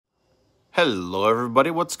Hello everybody,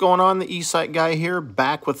 what's going on? The eSight guy here,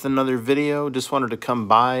 back with another video. Just wanted to come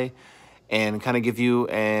by and kind of give you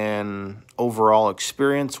an overall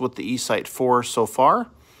experience with the eSight 4 so far.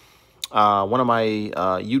 One of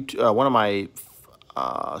my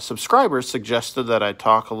subscribers suggested that I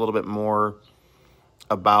talk a little bit more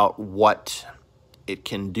about what it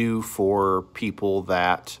can do for people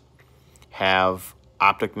that have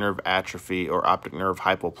optic nerve atrophy or optic nerve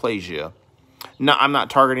hypoplasia. No, I'm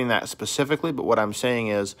not targeting that specifically, but what I'm saying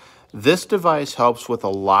is this device helps with a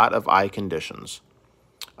lot of eye conditions.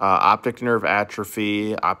 Optic nerve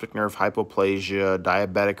atrophy, optic nerve hypoplasia,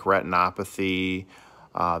 diabetic retinopathy.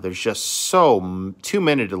 There's just too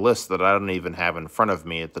many to list that I don't even have in front of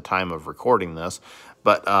me at the time of recording this.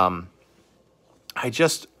 But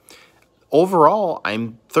overall,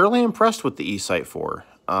 I'm thoroughly impressed with the eSight 4.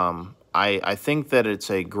 I think that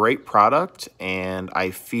it's a great product, and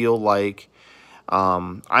I feel like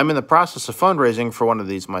I'm in the process of fundraising for one of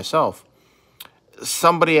these myself.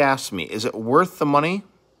 Somebody asked me, is it worth the money?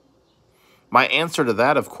 My answer to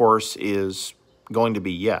that, of course, is going to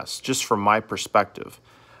be yes, just from my perspective.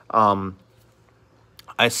 I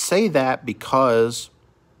say that because,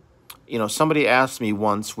 somebody asked me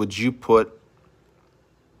once, would you put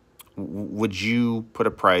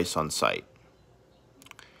a price on sight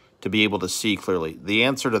to be able to see clearly? The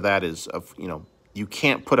answer to that is, you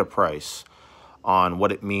can't put a price on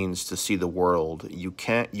what it means to see the world. You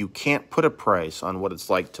can't put a price on what it's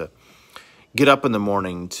like to get up in the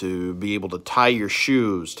morning, to be able to tie your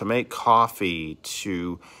shoes, to make coffee,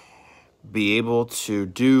 to be able to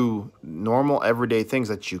do normal everyday things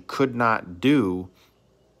that you could not do.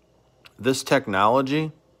 This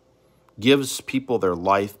technology gives people their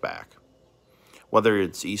life back. Whether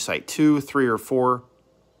it's eSight 2, 3, or 4,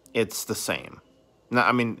 it's the same. Now,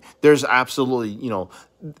 I mean, there's absolutely,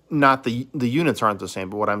 not the units aren't the same,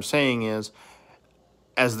 but what I'm saying is,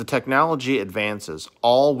 as the technology advances,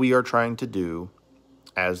 all we are trying to do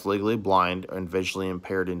as legally blind and visually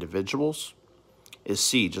impaired individuals is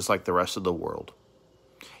see just like the rest of the world.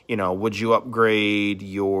 Would you upgrade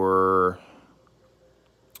your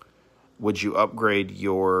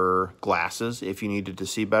glasses if you needed to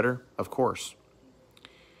see better? Of course.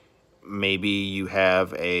 Maybe you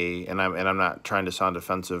have and I'm not trying to sound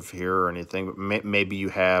offensive here or anything, but maybe you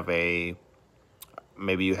have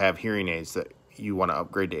hearing aids that you want to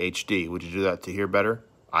upgrade to HD. Would you do that to hear better?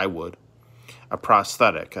 I would. A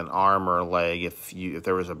prosthetic, an arm or a leg, if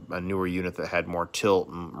there was a newer unit that had more tilt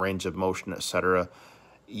and range of motion, etc.,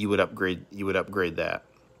 you would upgrade that.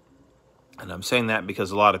 And I'm saying that because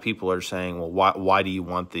a lot of people are saying, well, why do you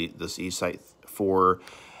want this eSight 4?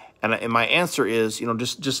 And my answer is,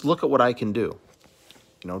 just look at what I can do.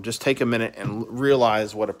 Just take a minute and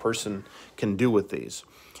realize what a person can do with these.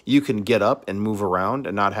 You can get up and move around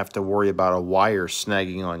and not have to worry about a wire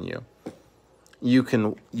snagging on you. You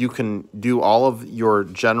can do all of your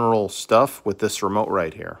general stuff with this remote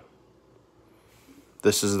right here.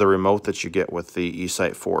 This is the remote that you get with the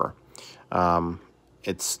eSight 4.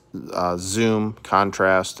 It's zoom,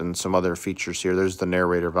 contrast, and some other features here. There's the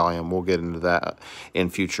narrator volume. We'll get into that in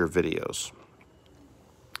future videos.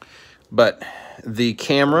 But the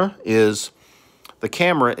camera is 18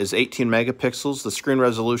 megapixels. The screen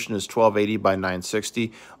resolution is 1280 by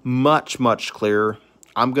 960. Much, much clearer.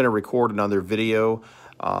 I'm going to record another video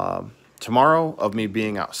tomorrow of me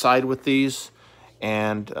being outside with these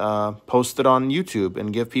and post it on YouTube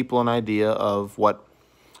and give people an idea of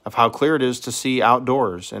how clear it is to see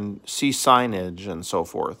outdoors and see signage and so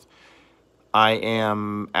forth. I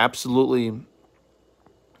am absolutely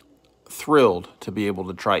thrilled to be able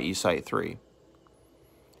to try eSight 3.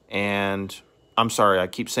 And I'm sorry, I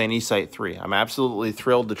keep saying eSight 3. I'm absolutely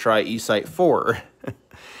thrilled to try eSight 4.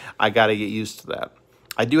 I got to get used to that.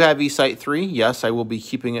 I do have eSight 3. Yes, I will be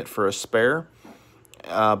keeping it for a spare.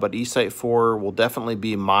 But eSight 4 will definitely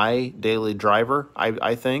be my daily driver,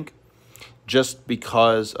 I think, just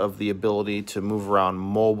because of the ability to move around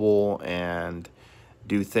mobile and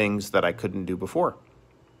do things that I couldn't do before.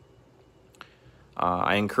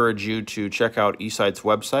 I encourage you to check out eSight's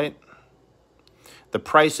website. The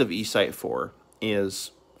price of eSight 4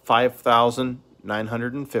 is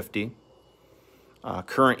 $5,950.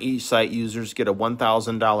 Current eSight users get a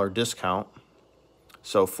 $1,000 discount,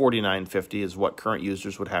 so $4,950 is what current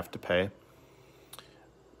users would have to pay.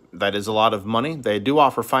 That is a lot of money. They do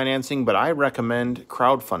offer financing, but I recommend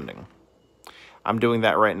crowdfunding. I'm doing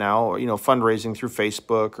that right now, fundraising through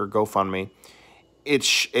Facebook or GoFundMe. It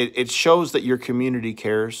shows that your community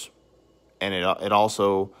cares, and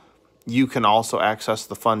you can also access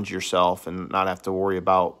the funds yourself and not have to worry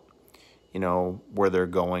about, you know, where they're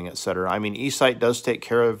going, etc. I mean, eSight does take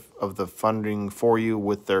care of the funding for you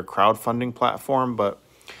with their crowdfunding platform, but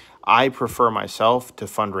I prefer myself to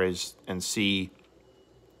fundraise and see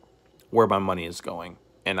where my money is going,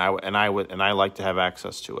 and I like to have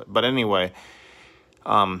access to it. But anyway,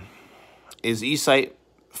 is eSight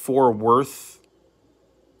 4 worth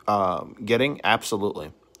getting?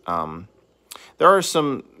 Absolutely. There are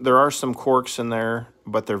some quirks in there,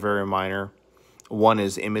 but they're very minor. One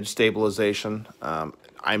is image stabilization.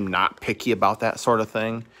 I'm not picky about that sort of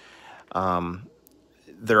thing.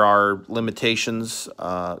 There are limitations.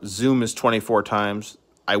 Zoom is 24 times.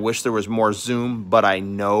 I wish there was more zoom, but I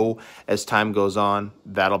know as time goes on,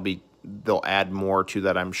 they'll add more to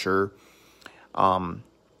that, I'm sure.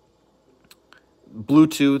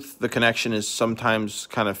 Bluetooth, the connection is sometimes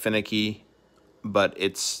kind of finicky, but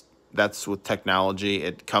that's with technology.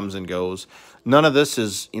 It comes and goes. None of this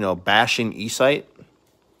is, you know, bashing eSight,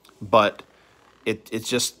 but it's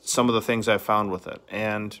just some of the things I've found with it.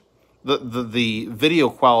 And the video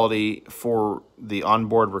quality for the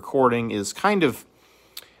onboard recording is kind of,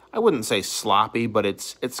 I wouldn't say sloppy, but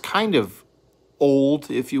it's kind of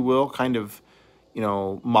old, if you will, kind of, you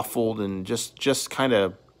know, muffled and just kind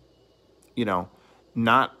of, you know,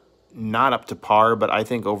 not up to par. But I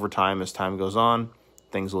think over time, as time goes on,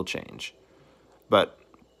 things will change. But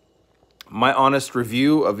my honest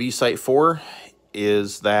review of eSight 4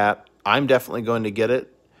 is that I'm definitely going to get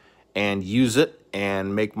it and use it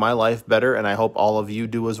and make my life better, and I hope all of you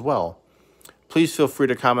do as well. Please feel free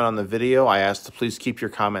to comment on the video. I ask to please keep your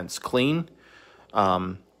comments clean.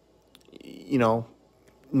 You know,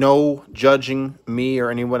 no judging me or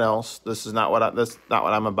anyone else. This is not what that's not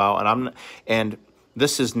what I'm about, and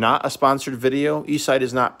this is not a sponsored video. eSight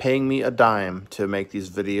is not paying me a dime to make these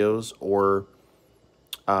videos or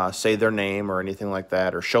say their name or anything like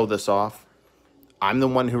that or show this off. I'm the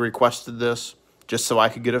one who requested this just so I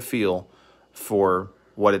could get a feel for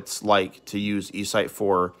what it's like to use eSight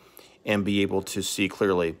 4 and be able to see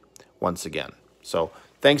clearly once again. So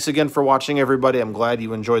thanks again for watching, everybody. I'm glad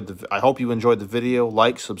you enjoyed I hope you enjoyed the video.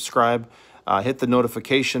 Like, subscribe, hit the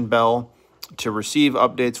notification bell to receive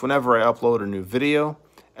updates whenever I upload a new video.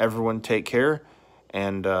 Everyone take care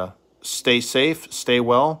and stay safe, stay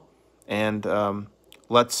well, and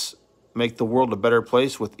let's make the world a better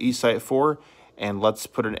place with eSight 4, and let's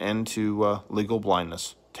put an end to legal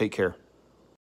blindness. Take care.